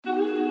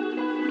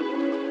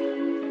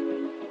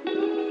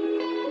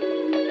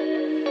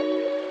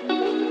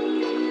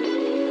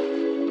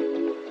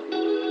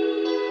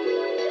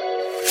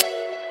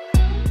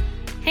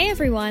Hey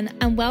everyone,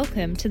 and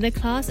welcome to the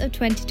Class of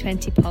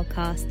 2020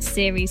 podcast,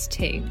 Series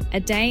 2, A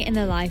Day in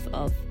the Life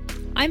of.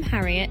 I'm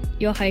Harriet,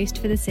 your host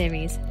for the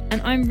series,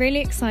 and I'm really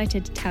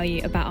excited to tell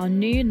you about our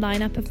new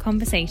lineup of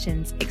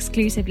conversations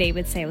exclusively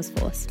with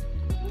Salesforce.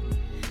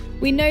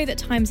 We know that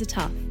times are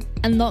tough,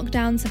 and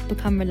lockdowns have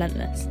become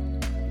relentless.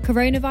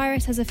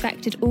 Coronavirus has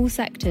affected all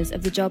sectors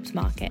of the jobs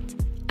market,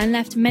 and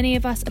left many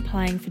of us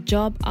applying for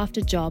job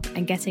after job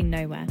and getting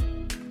nowhere.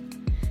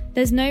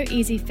 There's no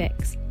easy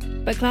fix,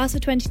 but Class of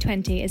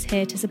 2020 is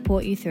here to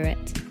support you through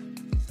it.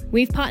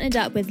 We've partnered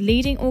up with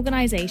leading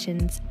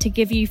organisations to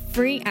give you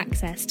free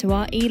access to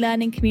our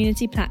e-learning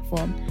community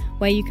platform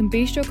where you can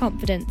boost your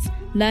confidence,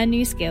 learn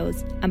new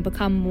skills and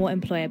become more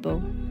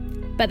employable.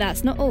 But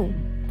that's not all.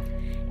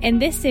 In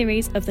this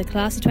series of the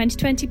Class of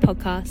 2020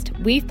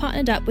 podcast, we've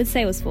partnered up with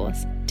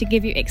Salesforce to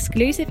give you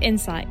exclusive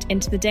insight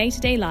into the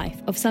day-to-day life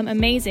of some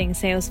amazing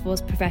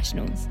Salesforce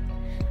professionals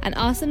and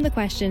ask them the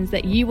questions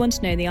that you want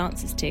to know the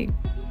answers to.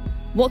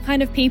 What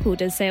kind of people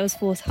does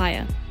Salesforce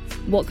hire?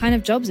 What kind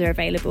of jobs are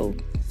available?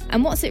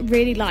 And what's it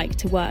really like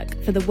to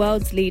work for the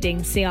world's leading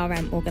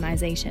CRM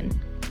organisation?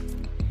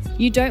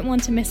 You don't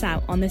want to miss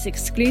out on this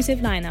exclusive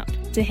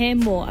lineup to hear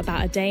more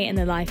about a day in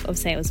the life of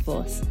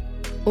Salesforce.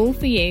 All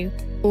for you,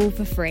 all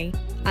for free,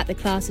 at the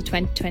Class of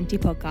 2020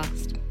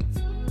 podcast.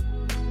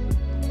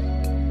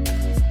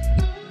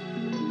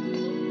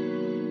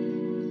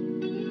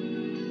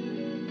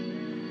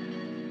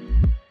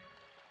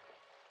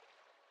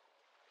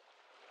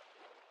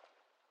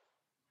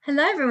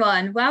 Hello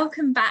everyone,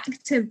 welcome back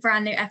to a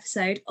brand new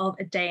episode of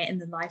A Day in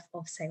the Life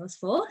of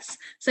Salesforce.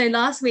 So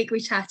last week we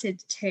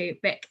chatted to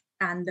Vic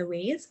and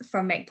Louise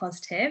from Make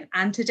Positive,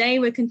 and today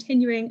we're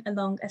continuing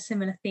along a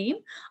similar theme.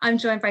 I'm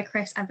joined by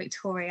Chris and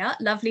Victoria.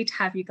 Lovely to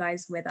have you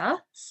guys with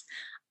us.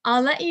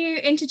 I'll let you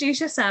introduce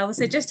yourselves,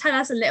 so just tell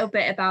us a little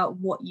bit about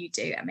what you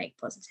do at Make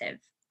Positive.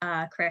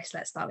 Chris,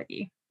 let's start with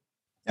you.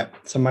 Yep,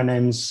 so my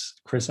name's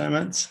Chris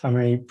Emmett. I'm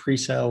a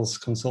pre-sales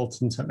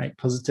consultant at Make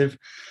Positive.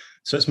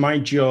 So it's my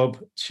job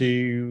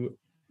to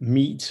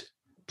meet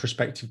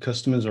prospective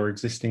customers or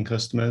existing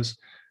customers,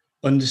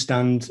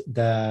 understand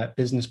their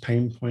business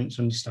pain points,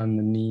 understand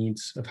the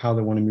needs of how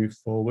they want to move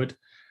forward,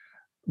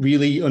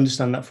 really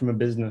understand that from a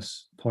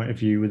business point of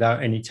view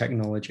without any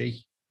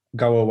technology,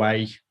 go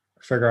away,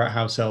 figure out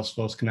how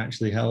Salesforce can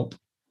actually help,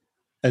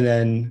 and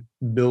then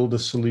build a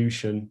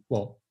solution,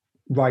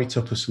 write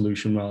up a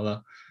solution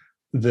rather,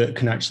 that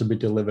can actually be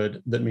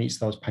delivered, that meets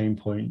those pain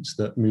points,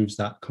 that moves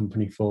that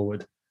company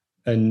forward.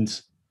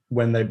 And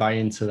when they buy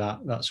into that,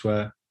 that's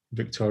where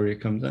Victoria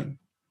comes in.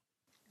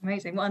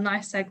 Amazing. What a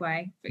nice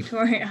segue.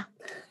 Victoria.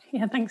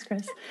 Yeah, thanks,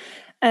 Chris.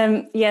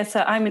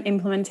 So I'm an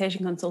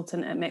implementation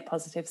consultant at Make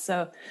Positive.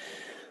 So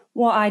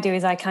what I do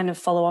is I kind of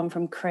follow on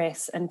from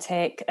Chris and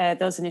take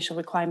those initial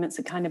requirements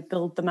and kind of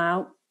build them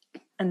out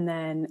and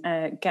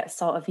then get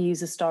sort of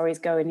user stories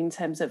going in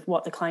terms of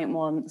what the client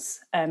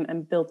wants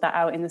and build that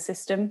out in the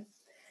system.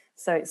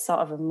 So it's sort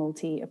of a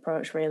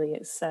multi-approach, really.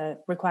 It's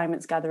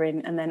requirements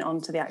gathering and then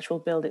on to the actual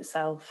build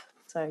itself.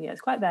 So yeah,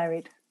 it's quite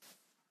varied.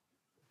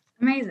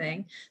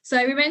 Amazing.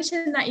 So we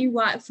mentioned that you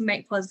work for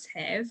Make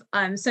Positive.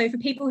 So for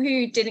people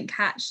who didn't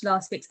catch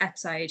last week's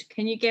episode,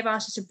 can you give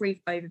us just a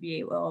brief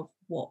overview of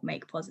what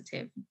Make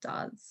Positive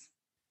does?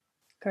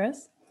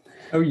 Chris?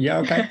 Oh, yeah,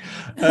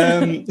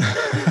 okay.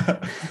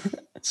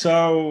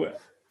 So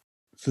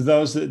for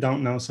those that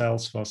don't know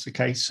Salesforce,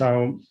 okay,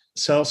 so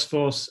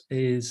Salesforce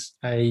is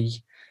a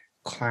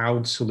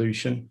cloud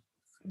solution.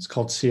 It's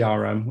called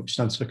CRM, which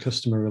stands for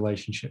Customer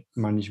Relationship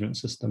Management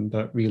System,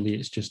 but really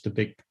it's just a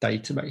big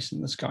database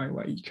in the sky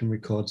where you can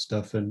record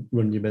stuff and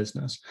run your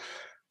business.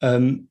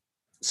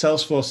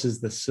 Salesforce is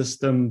the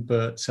system,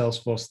 but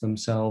Salesforce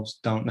themselves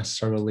don't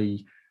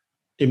necessarily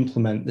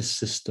implement this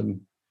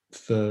system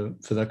for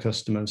their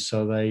customers.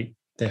 So they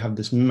have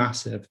this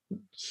massive,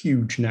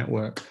 huge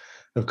network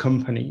of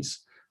companies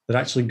that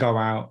actually go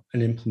out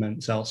and implement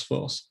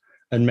Salesforce.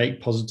 And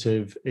Make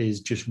Positive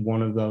is just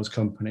one of those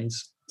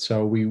companies.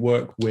 So we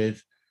work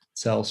with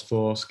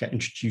Salesforce, get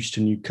introduced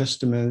to new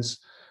customers.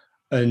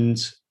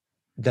 And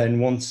then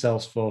once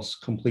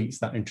Salesforce completes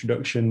that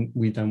introduction,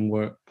 we then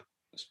work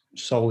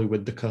solely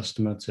with the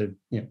customer to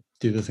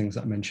do the things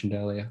that I mentioned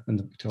earlier and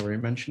that Victoria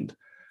mentioned.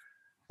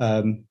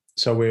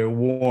 So we're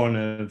one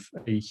of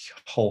a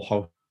whole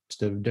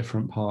host of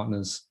different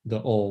partners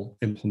that all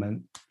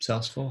implement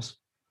Salesforce.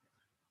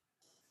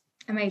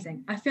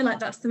 Amazing. I feel like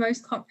that's the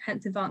most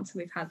comprehensive answer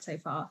we've had so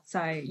far.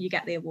 So you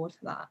get the award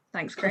for that.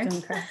 Thanks,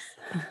 Chris.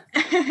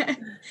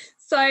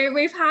 So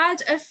we've had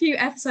a few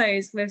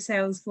episodes with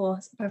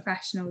Salesforce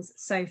professionals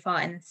so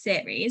far in the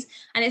series,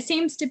 and it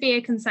seems to be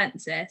a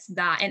consensus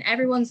that in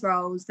everyone's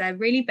roles, they're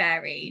really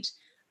varied.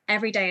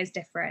 Every day is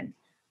different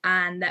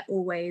and they're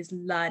always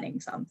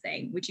learning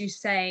something. Would you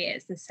say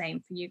it's the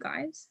same for you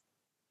guys?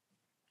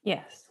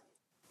 Yes.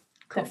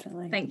 Cool.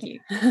 Definitely. Thank you.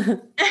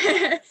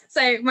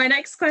 So my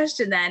next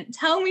question then,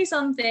 tell me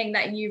something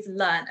that you've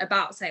learned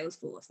about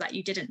Salesforce that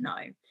you didn't know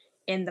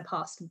in the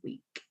past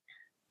week.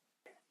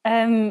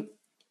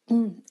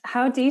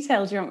 How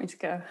detailed do you want me to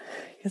go?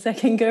 Because I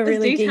can go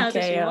really geeky. As detailed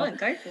as you want,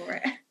 go for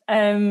it.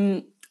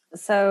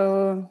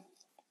 So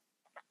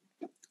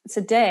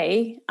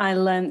today I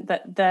learned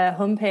that the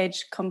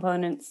homepage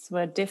components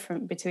were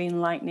different between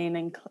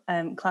Lightning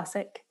and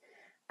Classic,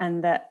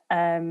 and that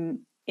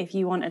if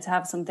you wanted to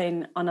have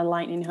something on a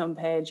Lightning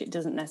homepage, it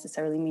doesn't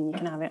necessarily mean you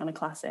can have it on a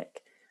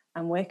Classic.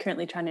 And we're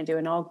currently trying to do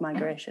an org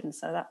migration,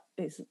 so that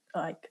is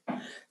like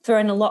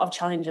throwing a lot of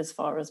challenges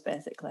for us,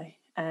 basically.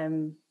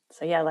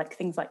 So yeah, like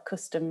things like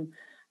custom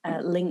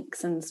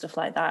links and stuff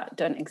like that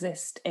don't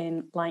exist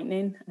in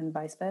Lightning and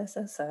vice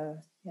versa. So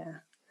yeah,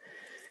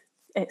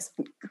 it's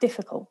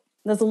difficult.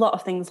 There's a lot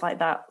of things like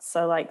that.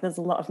 So like there's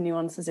a lot of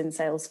nuances in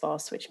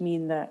Salesforce, which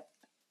mean that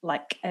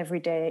like every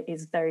day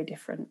is very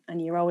different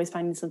and you're always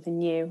finding something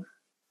new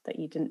that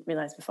you didn't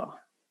realize before.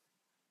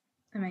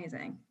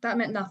 Amazing. That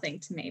meant nothing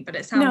to me, but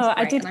it sounds great.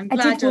 I did, and I'm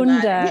glad I did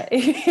wonder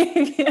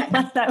learning.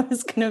 like that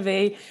was going to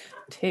be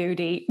too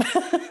deep.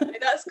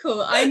 That's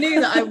cool. I knew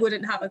that I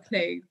wouldn't have a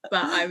clue,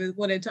 but I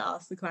wanted to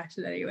ask the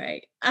question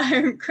anyway.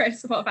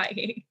 Chris, what about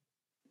you?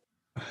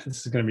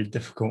 This is going to be a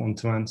difficult one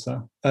to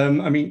answer. I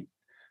mean,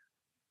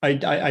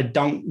 I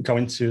don't go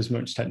into as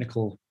much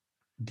technical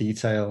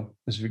detail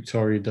as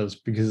Victoria does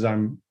because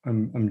I'm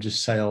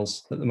just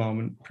sales at the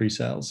moment,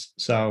 pre-sales.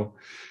 So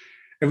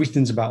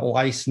everything's about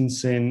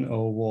licensing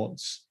or what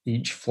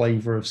each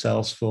flavor of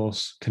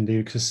Salesforce can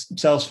do, because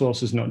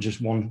Salesforce is not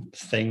just one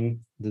thing.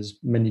 There's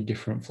many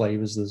different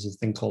flavors. There's a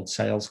thing called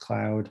Sales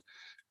Cloud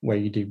where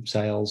you do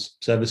sales,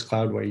 Service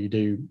Cloud where you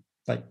do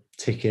like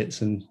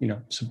tickets and, you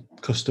know, some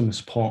customer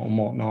support and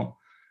whatnot.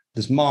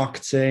 There's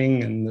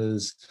marketing and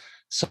there's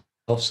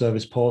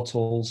self-service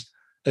portals,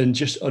 and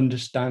just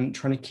trying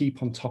to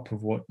keep on top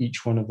of what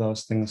each one of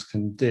those things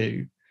can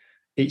do.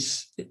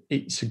 It's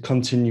a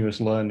continuous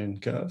learning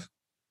curve,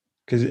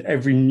 because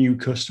every new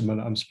customer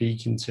that I'm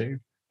speaking to,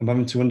 I'm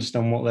having to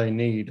understand what they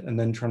need and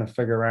then trying to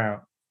figure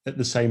out at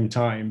the same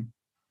time,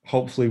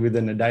 hopefully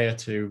within a day or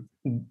two,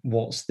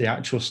 what's the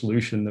actual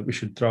solution that we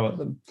should throw at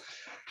them.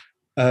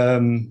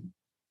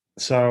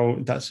 So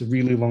that's a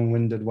really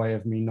long-winded way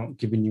of me not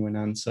giving you an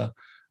answer.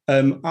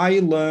 I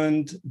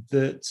learned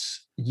that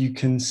you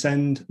can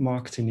send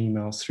marketing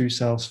emails through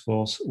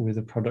Salesforce with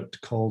a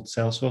product called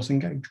Salesforce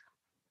Engage.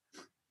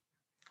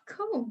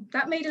 Cool.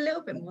 That made a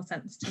little bit more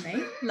sense to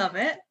me. Love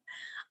it.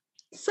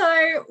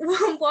 So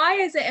why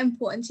is it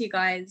important to you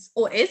guys,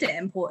 or is it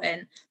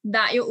important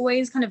that you're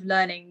always kind of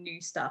learning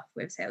new stuff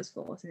with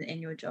Salesforce in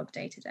your job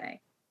day to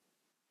day?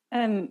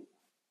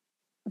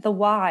 The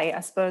why, I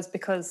suppose,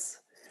 because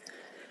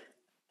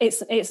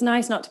it's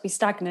nice not to be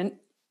stagnant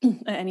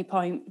at any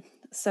point.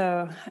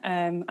 So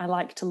I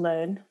like to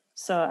learn.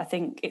 So I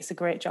think it's a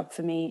great job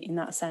for me in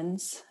that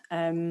sense.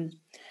 And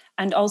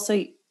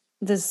also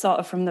there's sort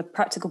of from the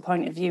practical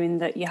point of view in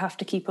that you have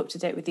to keep up to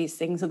date with these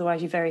things.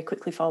 Otherwise you very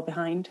quickly fall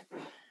behind.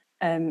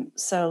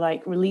 So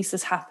like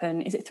releases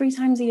happen, is it 3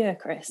 times a year,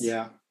 Chris?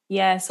 Yeah.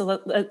 Yeah.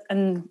 So,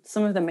 and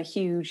some of them are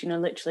huge, you know,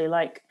 literally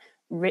like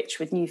rich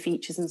with new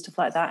features and stuff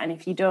like that. And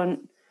if you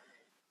don't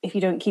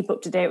keep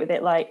up to date with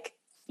it, like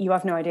you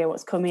have no idea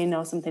what's coming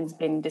or something's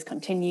been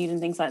discontinued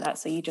and things like that.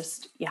 So you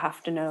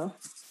have to know.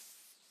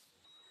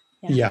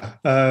 Yeah.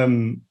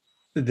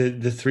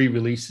 The 3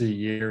 releases a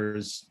year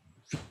is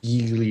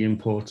really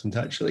important,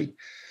 actually.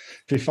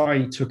 If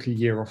I took a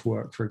year off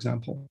work, for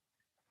example,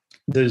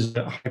 there's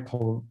a high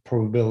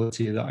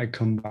probability that I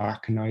come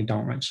back and I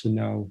don't actually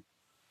know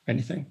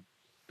anything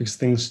because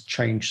things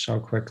change so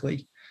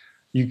quickly.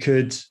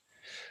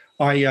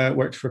 I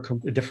worked for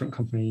a different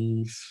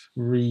company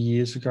 3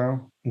 years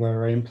ago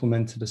where I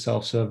implemented a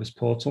self-service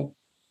portal.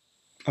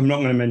 I'm not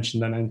going to mention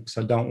the name because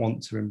I don't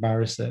want to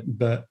embarrass it,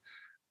 but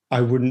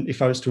I wouldn't,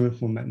 if I was to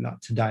implement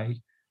that today,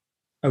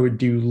 I would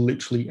do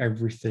literally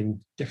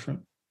everything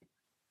different.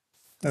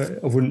 I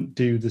wouldn't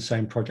do the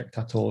same project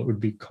at all. It would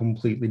be a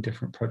completely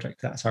different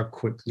project. That's how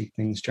quickly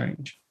things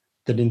change.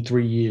 That in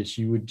 3 years,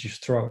 you would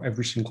just throw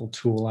every single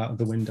tool out of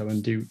the window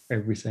and do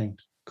everything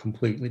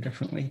completely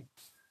differently.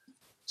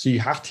 So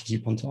you have to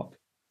keep on top.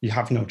 You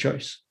have no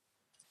choice.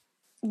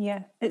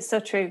 Yeah, it's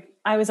so true.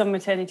 I was on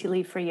maternity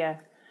leave for a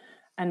year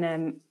and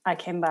then I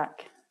came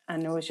back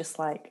and I was just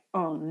like,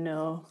 oh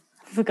no,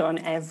 I've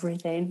forgotten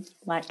everything.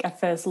 Like I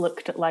first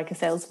looked at like a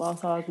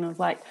Salesforce org and I was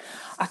like,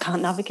 I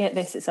can't navigate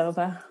this, it's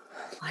over.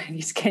 I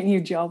need to get a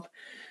new job.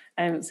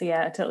 So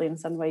yeah, I totally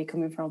understand where you're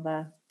coming from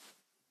there.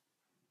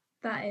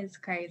 That is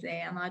crazy,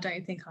 and I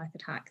don't think I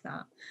could hack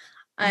that.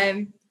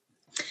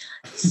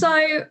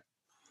 So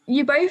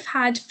you both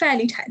had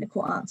fairly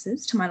technical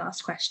answers to my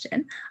last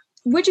question.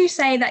 Would you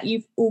say that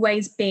you've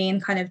always been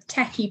kind of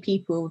techie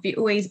people? Have you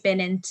always been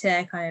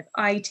into kind of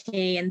IT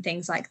and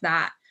things like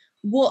that?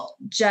 What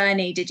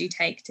journey did you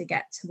take to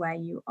get to where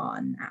you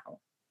are now?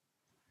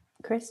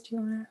 Chris, do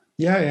you want to?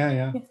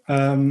 Yeah.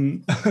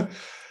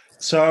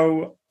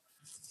 So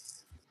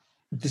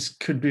this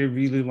could be a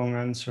really long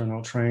answer and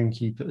I'll try and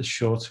keep it as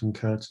short and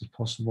curt as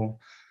possible.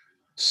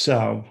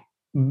 So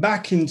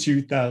back in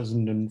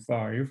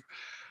 2005,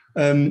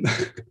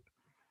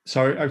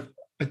 so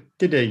I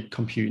did a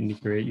computing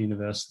degree at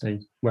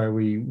university where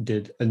we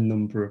did a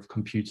number of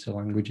computer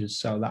languages.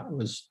 So that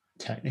was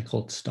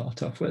technical to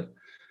start off with.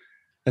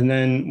 And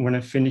then when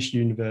I finished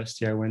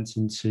university, I went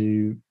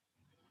into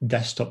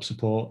desktop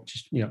support,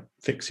 just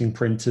fixing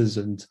printers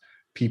and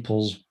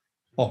people's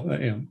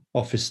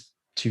Office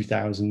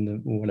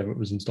 2000 or whatever it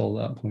was installed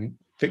at that point,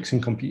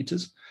 fixing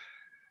computers.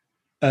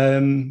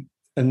 And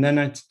then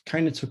I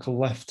kind of took a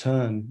left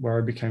turn where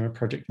I became a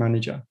project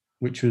manager,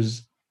 which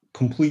was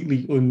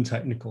completely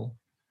untechnical,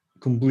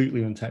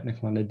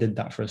 and I did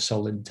that for a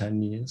solid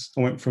 10 years.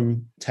 I went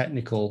from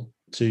technical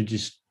to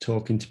just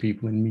talking to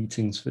people in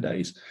meetings for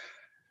days.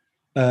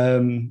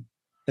 And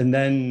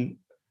then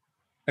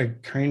I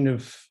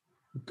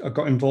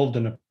got involved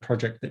in a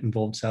project that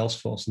involved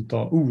Salesforce and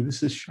thought, "Ooh,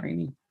 this is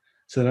shiny."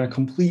 So then I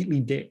completely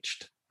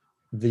ditched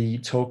the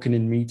talking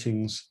in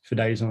meetings for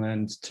days on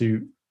end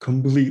to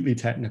completely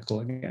technical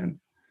again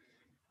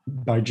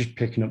by just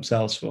picking up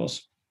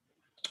Salesforce.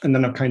 And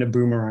then I've kind of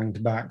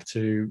boomeranged back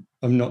to,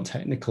 I'm not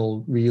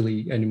technical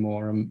really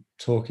anymore. I'm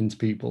talking to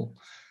people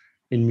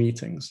in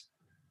meetings.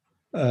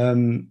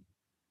 So,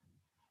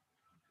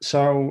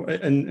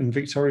 and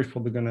Victoria's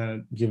probably going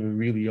to give a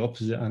really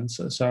opposite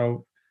answer.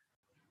 So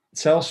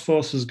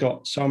Salesforce has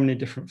got so many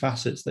different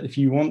facets that if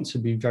you want to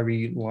be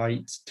very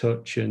light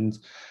touch and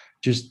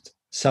just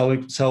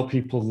sell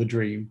people the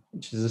dream,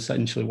 which is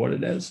essentially what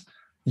it is,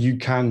 you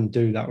can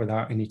do that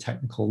without any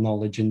technical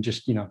knowledge and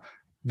just,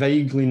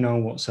 vaguely know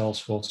what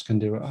Salesforce can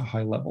do at a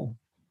high level.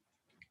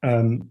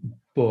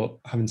 But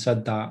having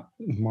said that,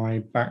 my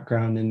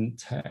background in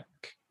tech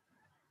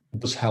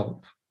does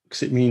help,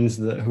 because it means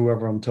that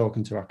whoever I'm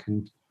talking to, I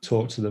can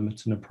talk to them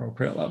at an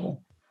appropriate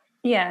level.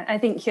 Yeah, I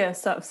think you're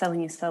sort of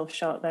selling yourself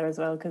short there as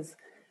well, because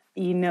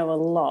you know a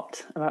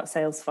lot about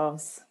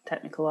Salesforce,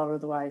 technical or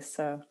otherwise.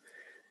 So,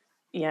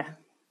 yeah.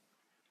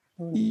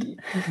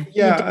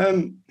 Yeah.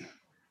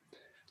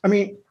 I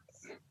mean,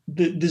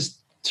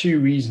 there's two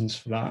reasons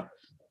for that.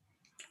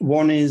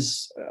 One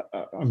is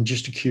I'm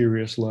just a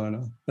curious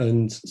learner,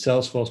 and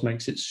Salesforce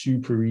makes it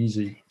super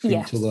easy for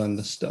you to learn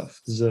this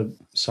stuff. There's a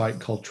site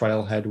called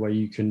Trailhead where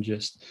you can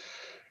just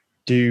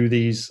do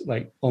these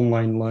like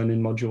online learning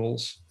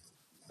modules.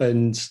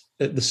 And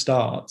at the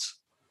start,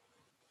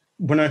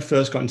 when I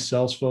first got into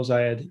Salesforce, I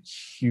had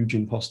huge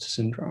imposter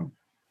syndrome.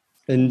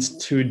 And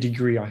to a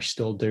degree, I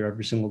still do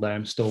every single day.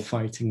 I'm still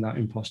fighting that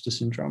imposter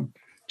syndrome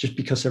just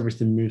because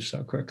everything moves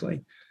so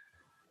quickly.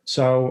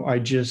 So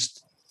I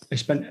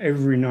spent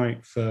every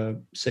night for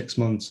 6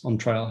 months on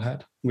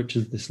Trailhead, which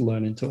is this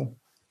learning tool,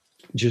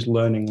 just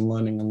learning and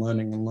learning and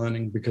learning and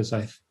learning, because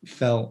I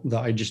felt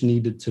that I just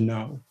needed to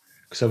know,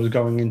 because I was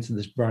going into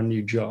this brand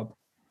new job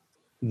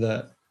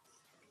that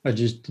I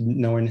just didn't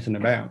know anything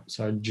about.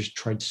 So I just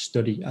tried to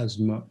study as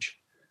much.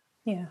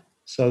 Yeah.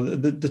 So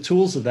the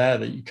tools are there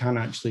that you can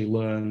actually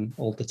learn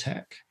all the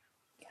tech.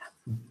 Yeah.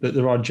 But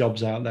there are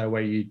jobs out there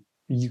where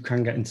you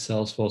can get into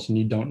Salesforce and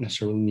you don't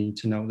necessarily need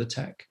to know the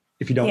tech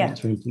if you don't want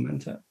to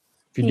implement it.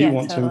 If you do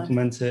want to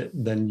implement it,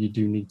 then you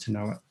do need to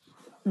know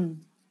it.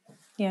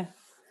 Yeah.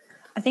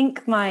 I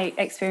think my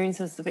experience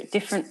was a bit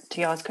different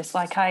to yours, Chris.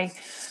 Like I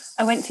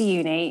went to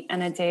uni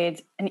and I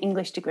did an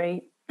English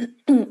degree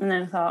and then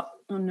I thought,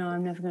 oh no,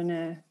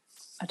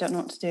 I don't know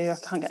what to do.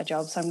 I can't get a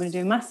job. So I'm going to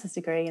do a master's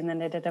degree. And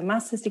then I did a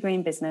master's degree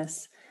in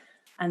business.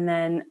 And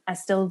then I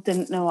still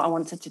didn't know what I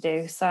wanted to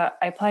do. So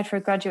I applied for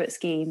a graduate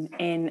scheme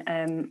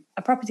in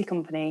a property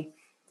company.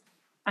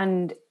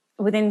 And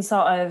within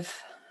sort of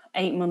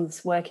 8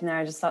 months working there,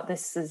 I just thought,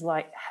 this is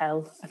like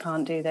hell. I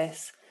can't do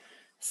this.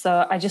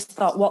 So I just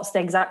thought, what's the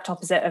exact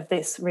opposite of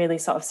this really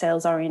sort of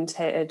sales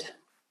orientated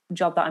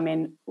job that I'm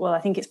in? Well, I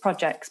think it's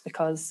projects,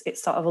 because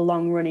it's sort of a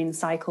long running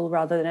cycle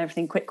rather than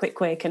everything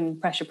quick and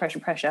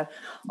pressure,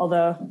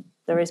 although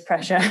there is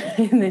pressure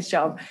in this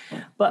job.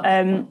 But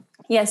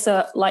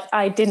so like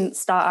I didn't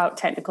start out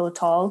technical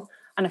at all,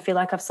 and I feel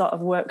like I've sort of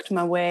worked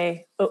my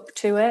way up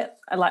to it.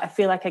 I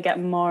feel like I get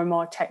more and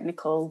more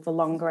technical the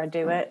longer I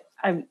do it.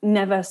 I've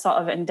never sort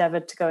of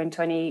endeavored to go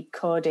into any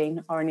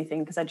coding or anything,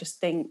 because I just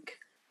think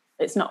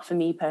it's not for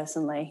me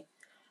personally.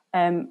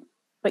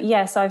 But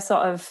yeah, so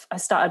I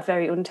started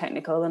very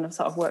untechnical and I've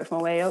sort of worked my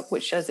way up,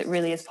 which shows it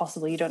really is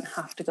possible. You don't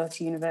have to go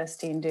to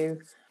university and do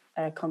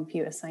a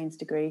computer science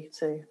degree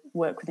to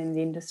work within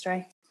the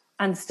industry,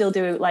 and still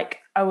do, like,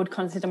 I would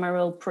consider my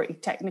role pretty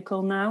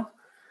technical now.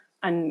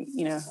 And,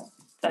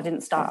 I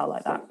didn't start out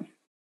like that.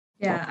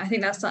 Yeah, I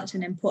think that's such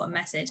an important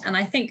message. And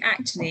I think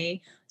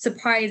actually,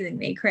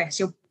 surprisingly, Chris,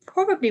 you're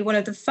probably one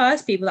of the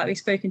first people that we've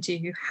spoken to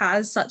who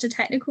has such a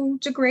technical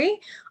degree.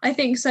 I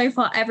think so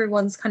far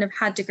everyone's kind of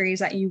had degrees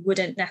that you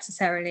wouldn't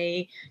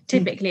necessarily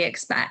typically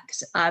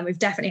expect. We've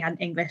definitely had an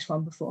English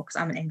one before, because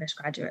I'm an English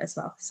graduate as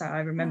well, so I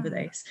remember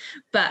those.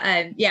 But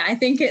I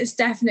think it's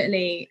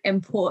definitely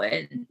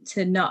important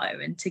to know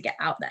and to get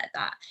out there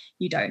that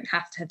you don't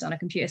have to have done a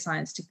computer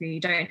science degree. You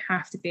don't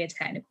have to be a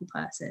technical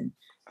person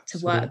to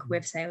work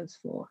with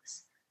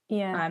Salesforce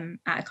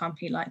at a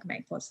company like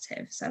Make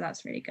Positive. So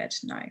that's really good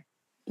to know.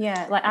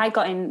 Yeah, like I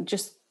got in,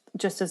 just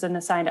as an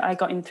aside, I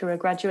got in through a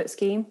graduate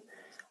scheme,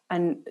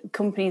 and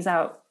companies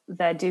out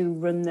there do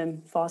run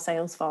them for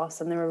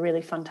Salesforce, and they're a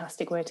really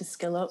fantastic way to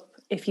skill up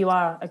if you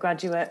are a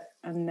graduate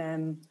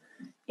and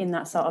in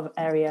that sort of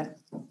area.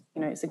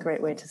 it's a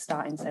great way to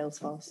start in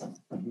Salesforce.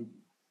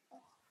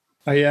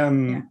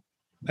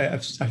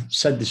 I've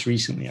said this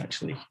recently,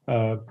 actually,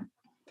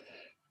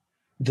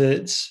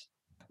 that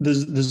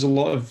there's a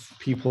lot of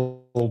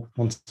people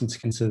wanting to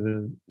consider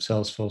the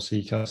Salesforce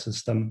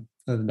ecosystem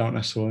that don't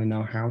necessarily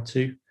know how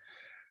to.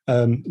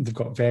 They've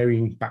got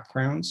varying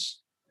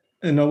backgrounds,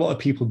 and a lot of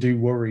people do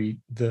worry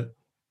that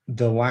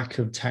the lack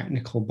of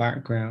technical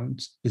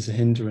background is a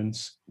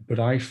hindrance, but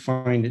I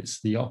find it's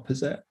the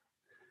opposite.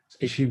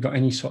 If you've got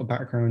any sort of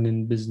background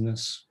in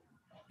business,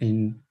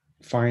 in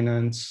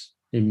finance,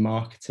 in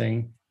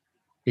marketing,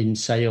 in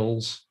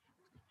sales,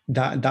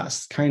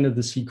 that's kind of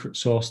the secret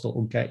sauce that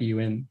will get you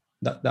in.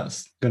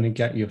 That's going to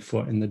get your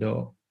foot in the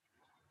door.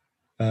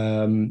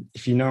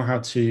 If you know how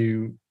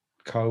to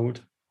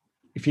code,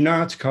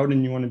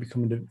 and you want to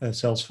become a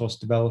Salesforce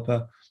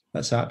developer,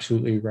 that's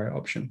absolutely a great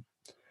option.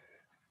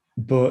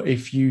 But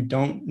if you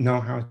don't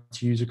know how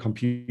to use a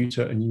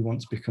computer and you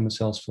want to become a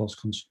Salesforce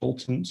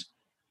consultant,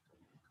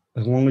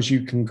 as long as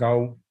you can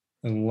go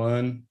and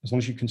learn, as long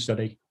as you can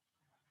study,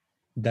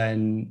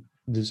 then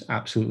there's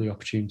absolutely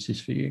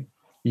opportunities for you.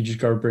 You just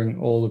got to bring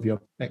all of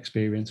your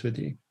experience with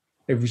you.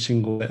 Every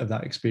single bit of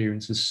that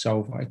experience is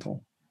so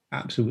vital,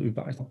 absolutely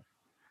vital.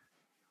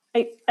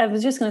 I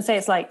was just going to say,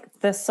 it's like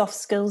the soft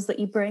skills that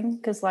you bring,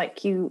 because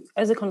like you,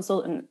 as a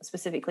consultant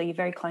specifically, you're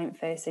very client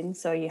facing,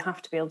 so you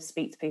have to be able to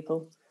speak to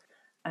people.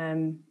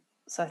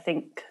 So I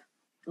think,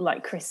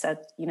 like Chris said,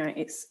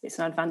 it's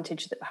an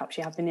advantage that perhaps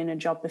you have been in a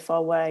job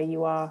before where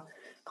you are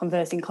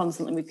conversing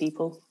constantly with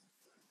people,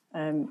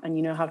 and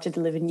you know how to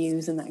deliver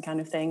news and that kind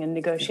of thing, and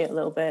negotiate a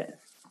little bit.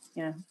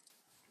 Yeah.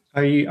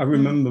 I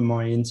remember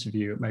my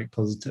interview at Make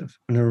Positive,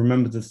 and I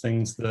remember the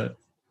things that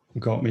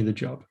got me the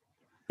job.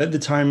 At the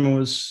time, I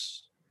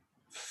was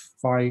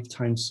 5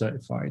 times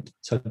certified,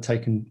 so I'd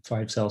taken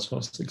 5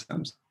 Salesforce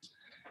exams,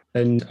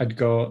 and I'd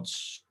got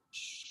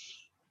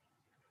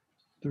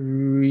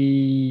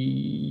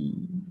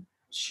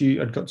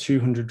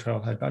 200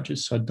 Trailhead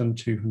badges, so I'd done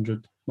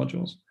 200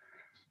 modules.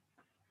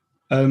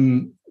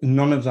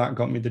 None of that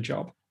got me the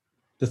job.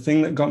 The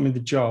thing that got me the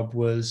job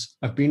was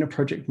I've been a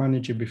project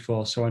manager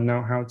before, so I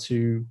know how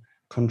to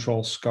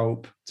control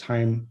scope,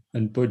 time,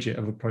 and budget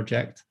of a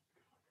project.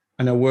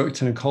 And I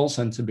worked in a call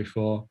center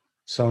before,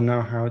 so I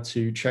know how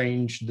to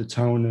change the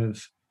tone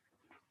of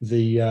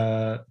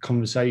the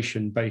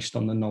conversation based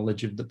on the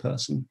knowledge of the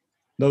person.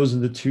 Those are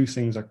the 2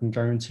 things I can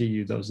guarantee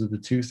you. Those are the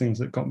 2 things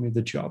that got me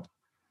the job.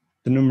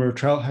 The number of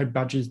Trailhead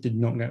badges did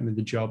not get me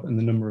the job, and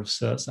the number of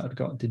certs that I'd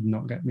got did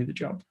not get me the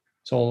job.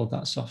 It's all of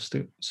that soft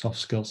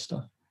skill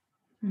stuff.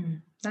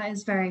 That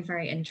is very,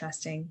 very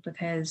interesting,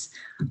 because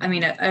I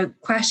mean, a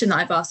question that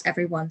I've asked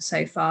everyone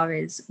so far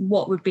is,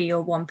 what would be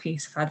your one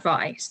piece of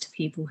advice to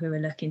people who are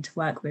looking to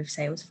work with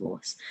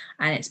Salesforce?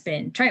 And it's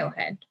been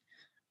Trailhead,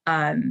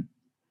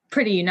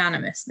 pretty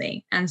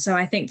unanimously. And so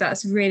I think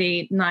that's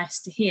really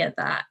nice to hear,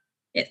 that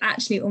it's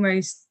actually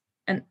almost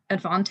an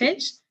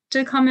advantage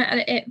to come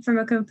at it from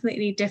a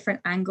completely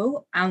different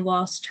angle. And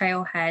whilst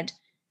Trailhead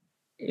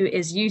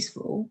is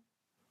useful,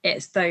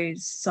 it's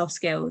those soft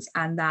skills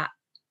and that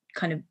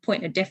kind of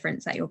point of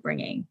difference that you're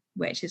bringing,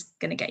 which is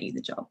going to get you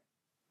the job.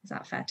 Is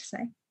that fair to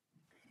say?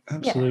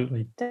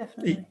 Absolutely. Yeah,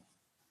 definitely.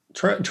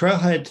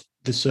 Trailhead,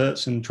 the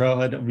certs and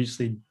Trailhead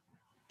obviously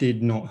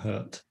did not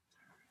hurt.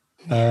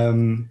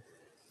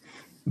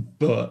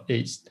 But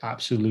it's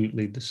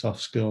absolutely the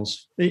soft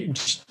skills.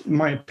 Just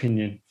my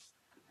opinion,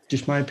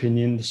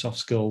 the soft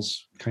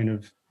skills kind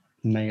of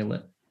nail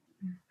it.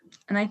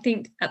 And I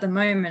think at the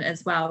moment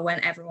as well,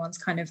 when everyone's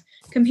kind of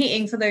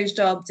competing for those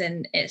jobs,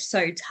 and it's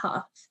so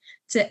tough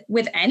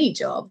with any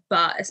job,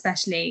 but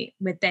especially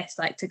with this,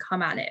 like to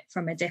come at it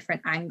from a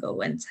different angle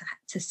and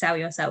to sell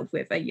yourself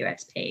with a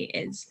USP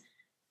is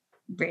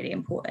really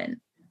important.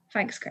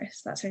 Thanks,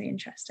 Chris. That's really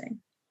interesting.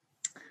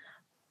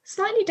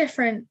 Slightly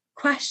different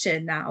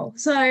question now.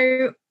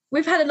 So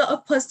we've had a lot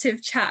of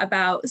positive chat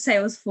about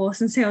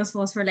Salesforce and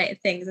Salesforce related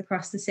things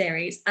across the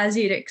series, as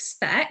you'd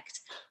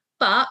expect,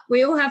 but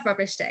we all have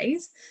rubbish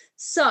days.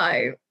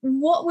 So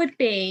what would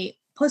be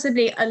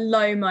possibly a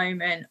low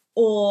moment,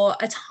 or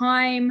a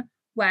time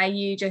where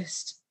you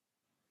just,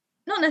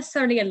 not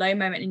necessarily a low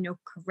moment in your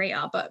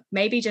career, but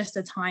maybe just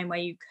a time where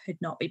you could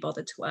not be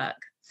bothered to work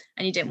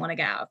and you didn't want to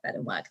get out of bed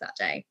and work that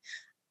day?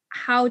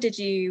 How did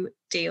you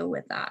deal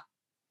with that?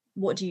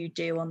 What do you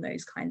do on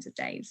those kinds of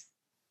days?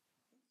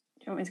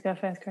 Do you want me to go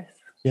first, Chris?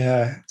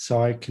 Yeah,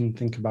 so I can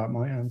think about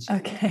my answer.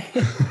 Okay.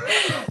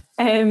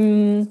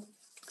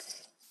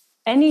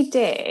 Any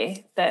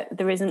day that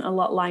there isn't a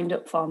lot lined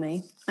up for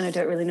me and I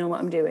don't really know what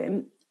I'm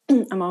doing,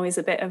 I'm always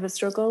a bit of a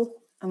struggle.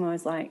 I'm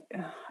always like,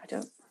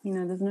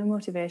 there's no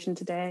motivation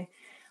today.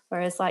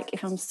 Whereas like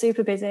if I'm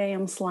super busy,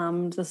 I'm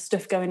slammed, there's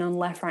stuff going on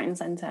left, right and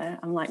centre,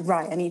 I'm like,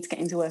 right, I need to get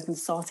into work and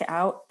sort it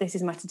out. This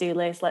is my to-do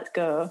list, let's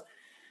go.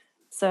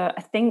 So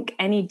I think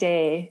any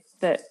day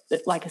that,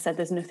 like I said,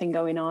 there's nothing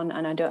going on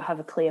and I don't have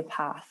a clear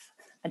path,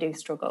 I do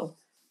struggle.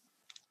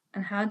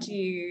 And how do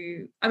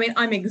you, I mean,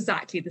 I'm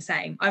exactly the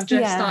same. I've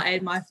just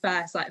started my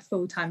first like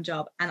full-time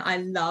job, and I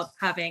love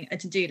having a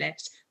to-do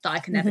list that I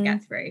can never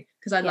get through,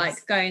 because I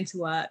like going to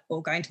work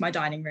or going to my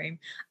dining room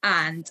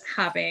and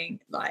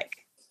having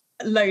like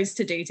loads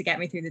to do to get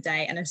me through the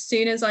day. And as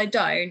soon as I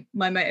don't,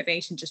 my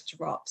motivation just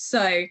drops.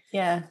 So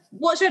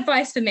what's your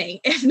advice for me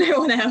if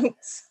no one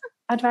else?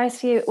 Advice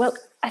for you? Well,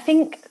 I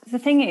think the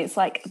thing is,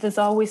 like, there's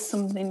always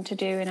something to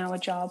do in our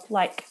job.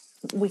 Like,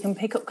 we can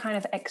pick up kind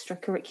of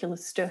extracurricular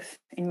stuff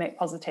in Make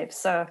Positive.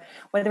 So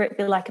whether it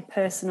be like a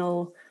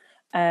personal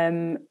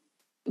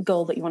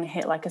goal that you want to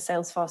hit, like a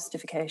Salesforce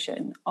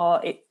certification,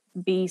 or it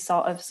be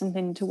sort of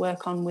something to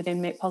work on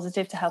within Make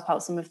Positive to help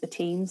out some of the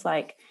teams,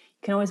 like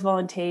you can always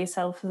volunteer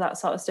yourself for that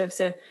sort of stuff.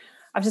 So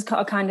I've just got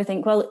to kind of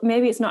think, well,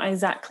 maybe it's not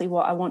exactly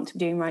what I want to be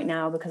doing right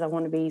now because I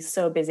want to be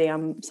so busy,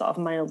 I'm sort of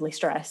mildly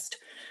stressed,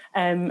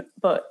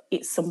 but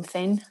it's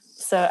something.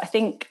 So I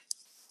think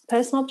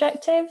personal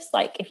objectives,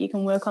 like if you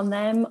can work on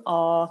them,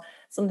 or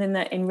something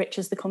that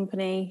enriches the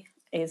company,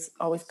 is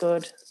always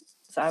good.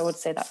 So I would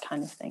say that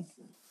kind of thing.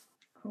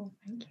 Cool,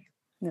 thank you.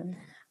 Yeah.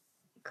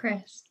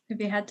 Chris,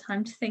 have you had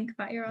time to think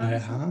about your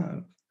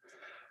answer?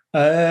 I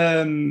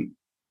have.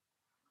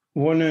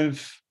 One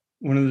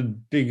of the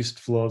biggest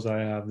flaws I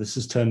have, this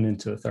has turned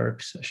into a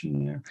therapy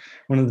session now.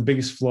 One of the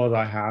biggest flaws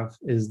I have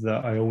is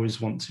that I always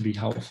want to be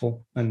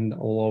helpful, and I'll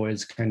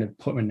always kind of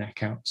put my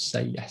neck out to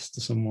say yes to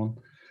someone.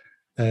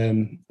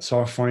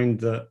 So I find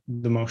that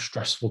the most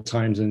stressful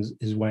times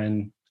is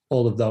when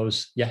all of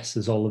those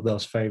yeses, all of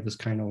those favors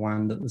kind of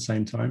land at the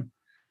same time.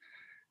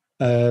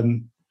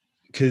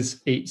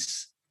 Because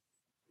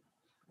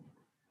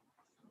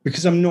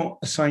I'm not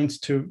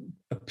assigned to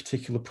a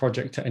particular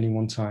project at any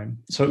one time.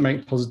 So at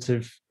Make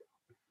Positive,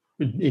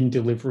 in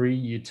delivery,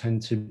 you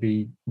tend to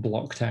be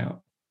blocked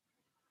out,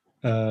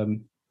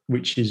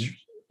 which is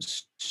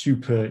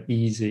super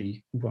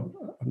easy. Well,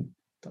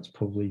 that's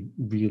probably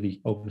really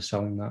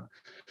overselling that,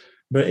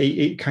 but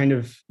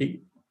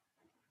it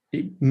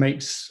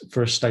makes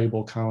for a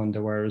stable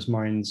calendar, whereas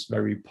mine's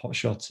very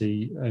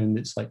potshotty, and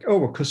it's like,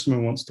 oh, a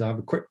customer wants to have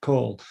a quick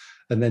call,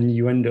 and then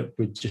you end up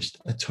with just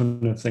a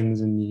ton of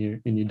things in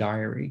your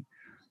diary,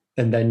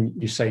 and then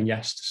you're saying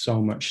yes to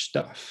so much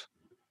stuff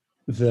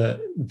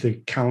that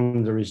the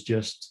calendar is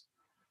just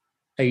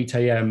 8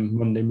 a.m.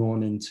 Monday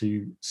morning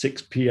to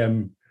 6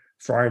 p.m.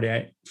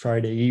 Friday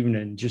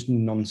evening, just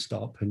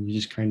non-stop, and you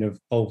just kind of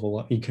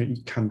you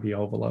can be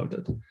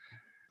overloaded,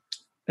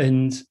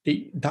 and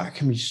that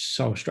can be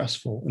so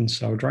stressful and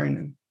so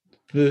draining.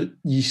 But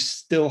you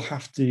still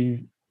have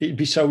to. It'd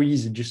be so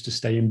easy just to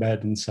stay in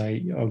bed and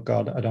say, "Oh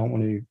God, I don't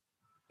want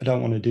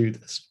to do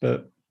this,"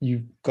 but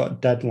you've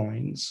got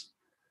deadlines,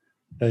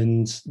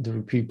 and there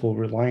are people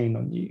relying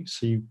on you,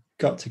 so you've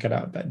got to get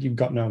out of bed. You've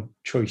got no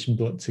choice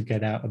but to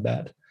get out of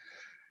bed,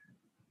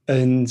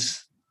 and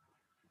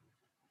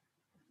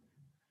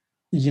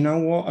you know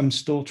what? I'm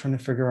still trying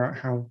to figure out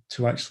how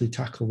to actually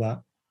tackle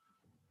that.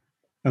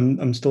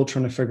 I'm still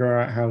trying to figure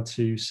out how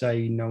to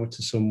say no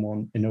to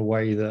someone in a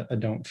way that I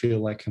don't feel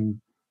like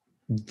I'm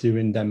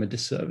doing them a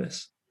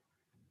disservice.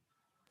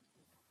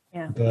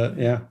 Yeah. But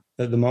yeah,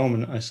 at the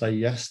moment, I say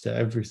yes to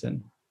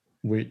everything,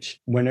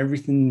 which when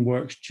everything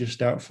works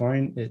just out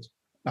fine, it's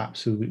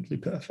absolutely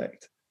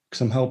perfect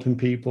because I'm helping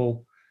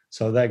people.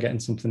 So they're getting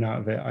something out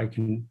of it. I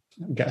can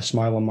get a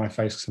smile on my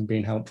face because I'm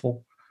being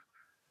helpful.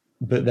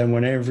 But then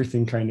when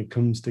everything kind of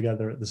comes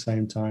together at the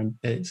same time,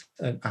 it's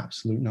an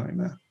absolute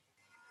nightmare.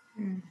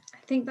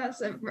 I think that's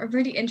a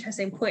really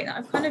interesting point that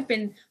I've kind of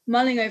been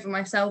mulling over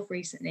myself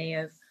recently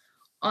of,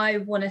 I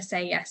want to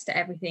say yes to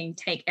everything,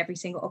 take every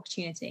single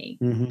opportunity.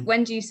 Mm-hmm.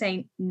 When do you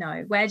say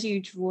no? Where do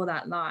you draw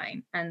that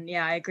line? And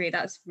yeah, I agree.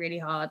 That's really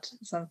hard.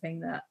 Something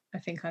that I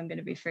think I'm going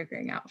to be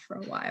figuring out for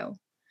a while.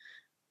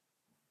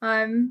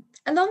 Along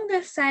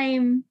the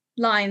same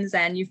lines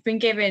then, you've been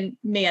giving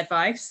me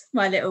advice,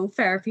 my little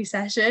therapy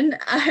session.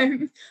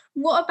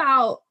 What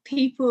about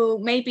people,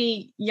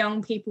 maybe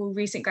young people,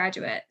 recent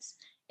graduates,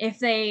 if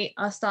they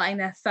are starting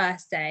their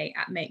first day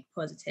at Make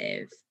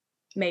Positive,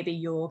 maybe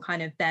you're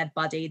kind of their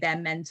buddy, their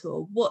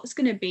mentor, what's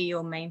going to be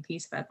your main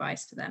piece of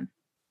advice to them?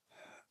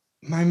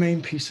 My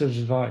main piece of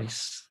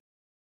advice,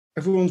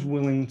 everyone's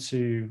willing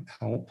to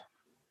help,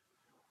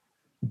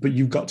 but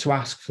you've got to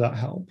ask for that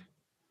help.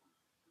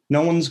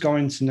 No one's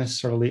going to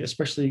necessarily,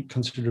 especially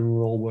considering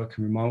we're all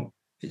working remote,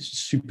 it's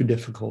super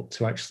difficult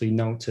to actually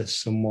notice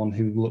someone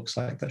who looks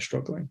like they're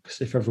struggling.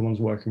 Because if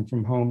everyone's working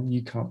from home,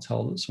 you can't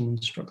tell that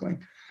someone's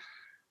struggling.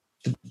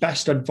 The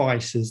best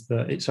advice is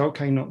that it's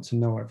okay not to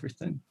know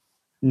everything.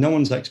 No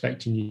one's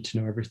expecting you to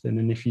know everything.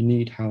 And if you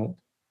need help,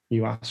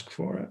 you ask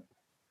for it.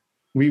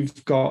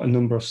 We've got a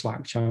number of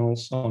Slack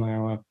channels on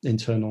our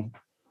internal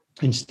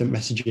instant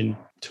messaging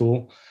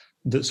tool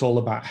that's all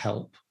about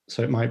help.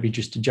 So it might be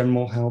just a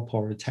general help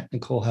or a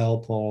technical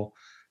help or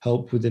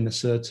help within a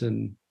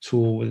certain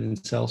tool within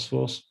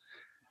Salesforce.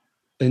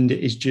 And it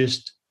is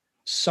just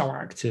so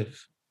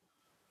active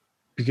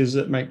because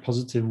at Make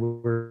Positive,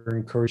 we're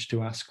encouraged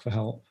to ask for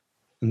help.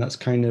 And that's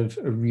kind of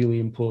a really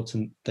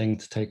important thing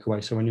to take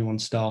away. So anyone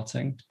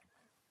starting,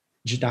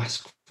 just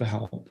ask for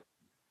help.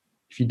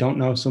 If you don't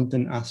know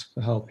something, ask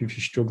for help. If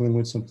you're struggling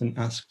with something,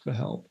 ask for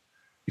help.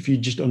 If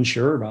you're just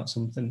unsure about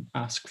something,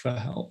 ask for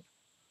help.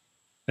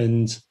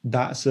 And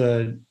that's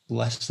a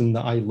lesson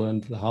that I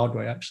learned the hard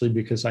way, actually,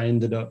 because I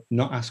ended up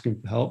not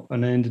asking for help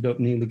and I ended up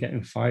nearly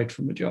getting fired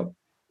from a job.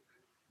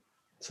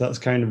 So that's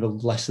kind of a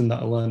lesson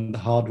that I learned the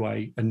hard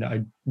way, and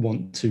I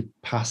want to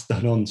pass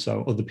that on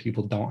so other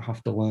people don't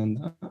have to learn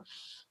that. I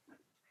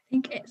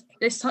think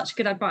it's such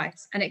good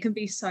advice, and it can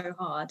be so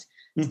hard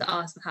to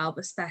ask for help,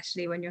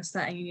 especially when you're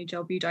starting a new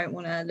job. You don't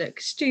want to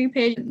look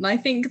stupid. And I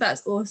think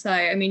that's also,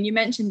 I mean, you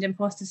mentioned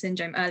imposter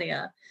syndrome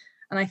earlier,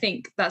 and I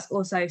think that's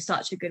also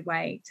such a good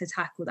way to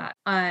tackle that.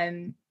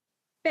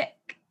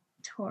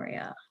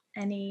 Victoria,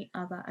 any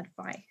other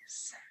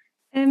advice?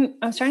 I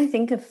was trying to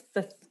think of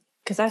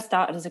because I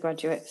started as a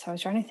graduate, so I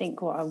was trying to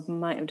think what I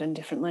might have done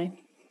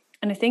differently.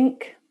 And I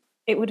think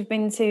it would have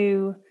been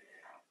to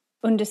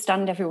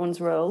understand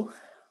everyone's role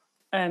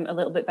a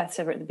little bit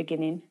better at the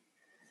beginning.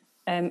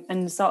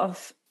 And sort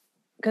of,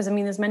 because I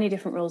mean, there's many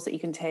different roles that you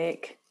can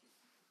take,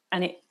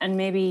 and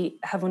maybe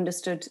have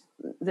understood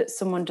that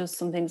someone does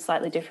something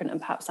slightly different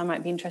and perhaps I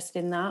might be interested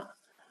in that.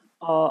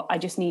 Or I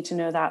just need to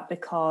know that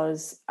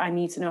because I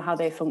need to know how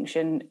they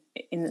function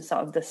in the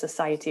sort of the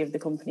society of the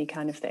company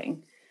kind of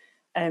thing.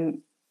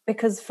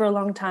 Because for a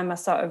long time I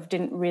sort of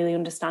didn't really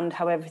understand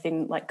how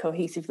everything like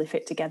cohesively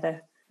fit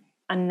together.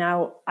 And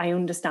now I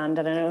understand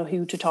and I know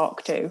who to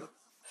talk to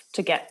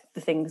get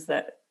the things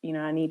that, you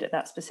know, I need at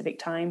that specific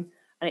time.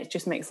 And it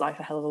just makes life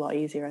a hell of a lot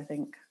easier, I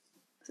think.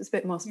 It's a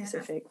bit more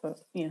specific, but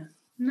yeah.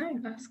 No,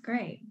 that's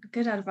great.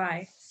 Good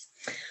advice.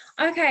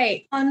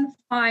 Okay, one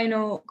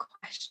final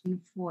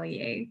question for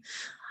you.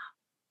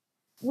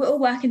 We're all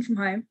working from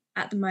home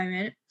at the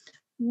moment.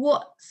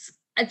 What's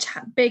a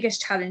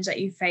biggest challenge that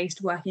you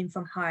faced working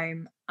from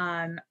home,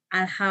 and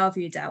how have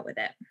you dealt with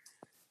it?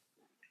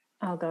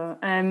 I'll go.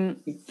 I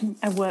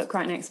work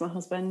right next to my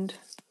husband,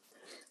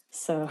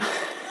 so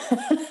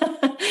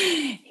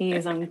he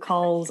is on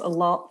calls a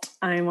lot.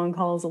 I'm on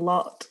calls a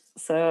lot,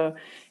 so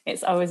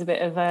it's always a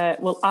bit of a,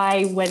 well,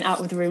 I went out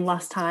of the room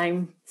last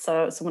time,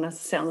 so someone has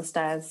to sit on the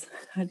stairs.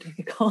 I took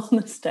a call on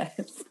the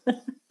stairs.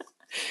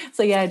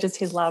 So yeah, just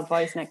his loud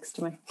voice next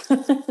to me.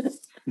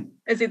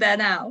 Is he there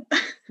now?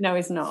 No,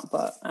 he's not,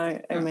 but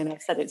I mean,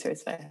 I've said it to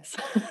his face.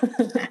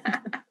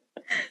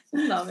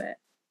 Love it.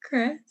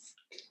 Chris?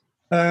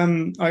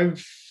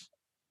 I've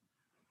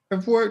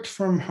worked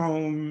from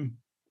home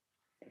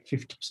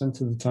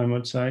 50% of the time,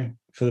 I'd say,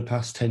 for the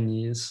past 10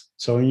 years.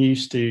 So I'm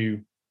used to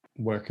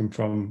working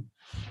from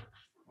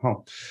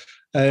home.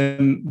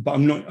 But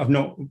I'm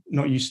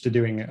not used to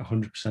doing it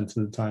 100% of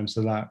the time.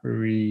 So that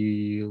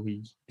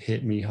really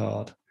hit me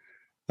hard.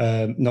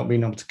 Not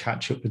being able to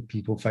catch up with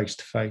people face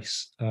to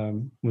face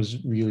was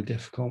really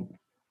difficult.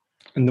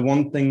 And the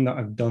one thing that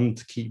I've done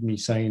to keep me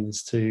sane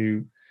is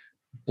to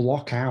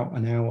block out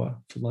an hour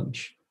for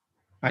lunch.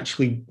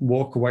 Actually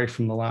walk away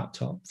from the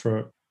laptop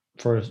for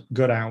a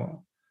good hour,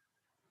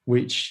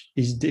 which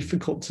is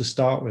difficult to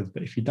start with.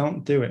 But if you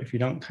don't do it, if you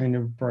don't kind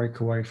of break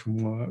away from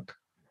work,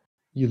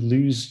 you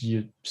lose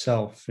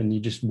yourself and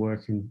you're just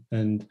working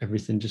and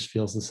everything just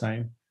feels the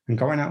same. And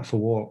going out for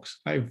walks,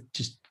 I've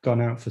just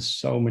gone out for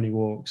so many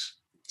walks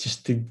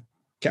just to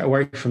get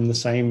away from the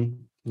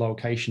same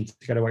location, to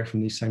get away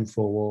from these same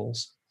four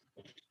walls.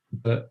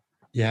 But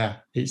yeah,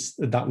 it's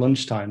that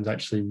lunchtime's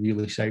actually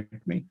really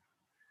saved me,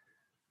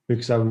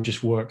 because I would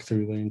just work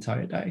through the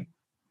entire day.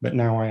 But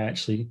now I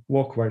actually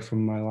walk away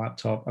from my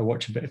laptop, I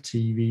watch a bit of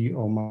TV,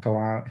 or might go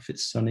out if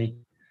it's sunny.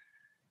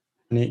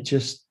 And it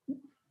just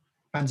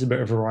adds a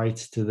bit of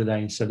variety to the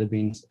day instead of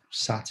being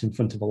sat in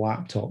front of a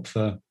laptop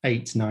for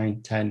 8,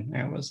 9, 10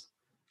 hours.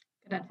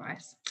 Good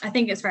advice. I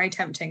think it's very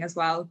tempting as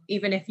well.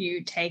 Even if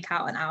you take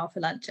out an hour for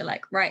lunch, you're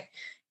like, right,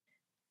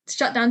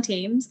 shut down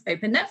Teams,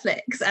 open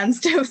Netflix, and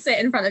still sit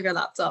in front of your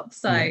laptop.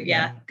 So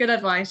yeah, good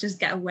advice. Just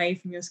get away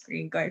from your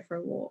screen, go for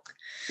a walk.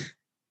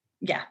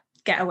 Yeah,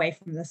 get away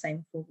from the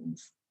same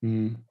problems.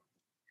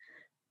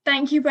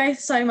 Thank you both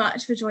so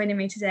much for joining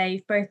me today.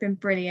 You've both been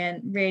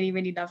brilliant, really,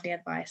 really lovely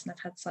advice, and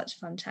I've had such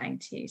fun chatting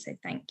to you, so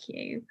thank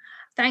you.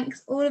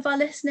 Thanks all of our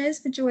listeners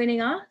for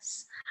joining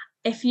us.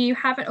 If you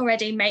haven't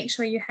already, make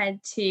sure you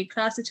head to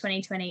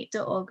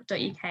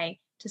classof2020.org.uk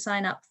to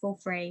sign up for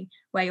free,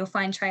 where you'll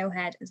find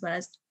Trailhead as well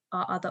as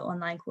our other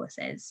online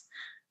courses.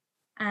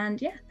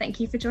 And yeah, thank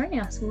you for joining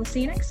us. We'll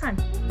see you next time.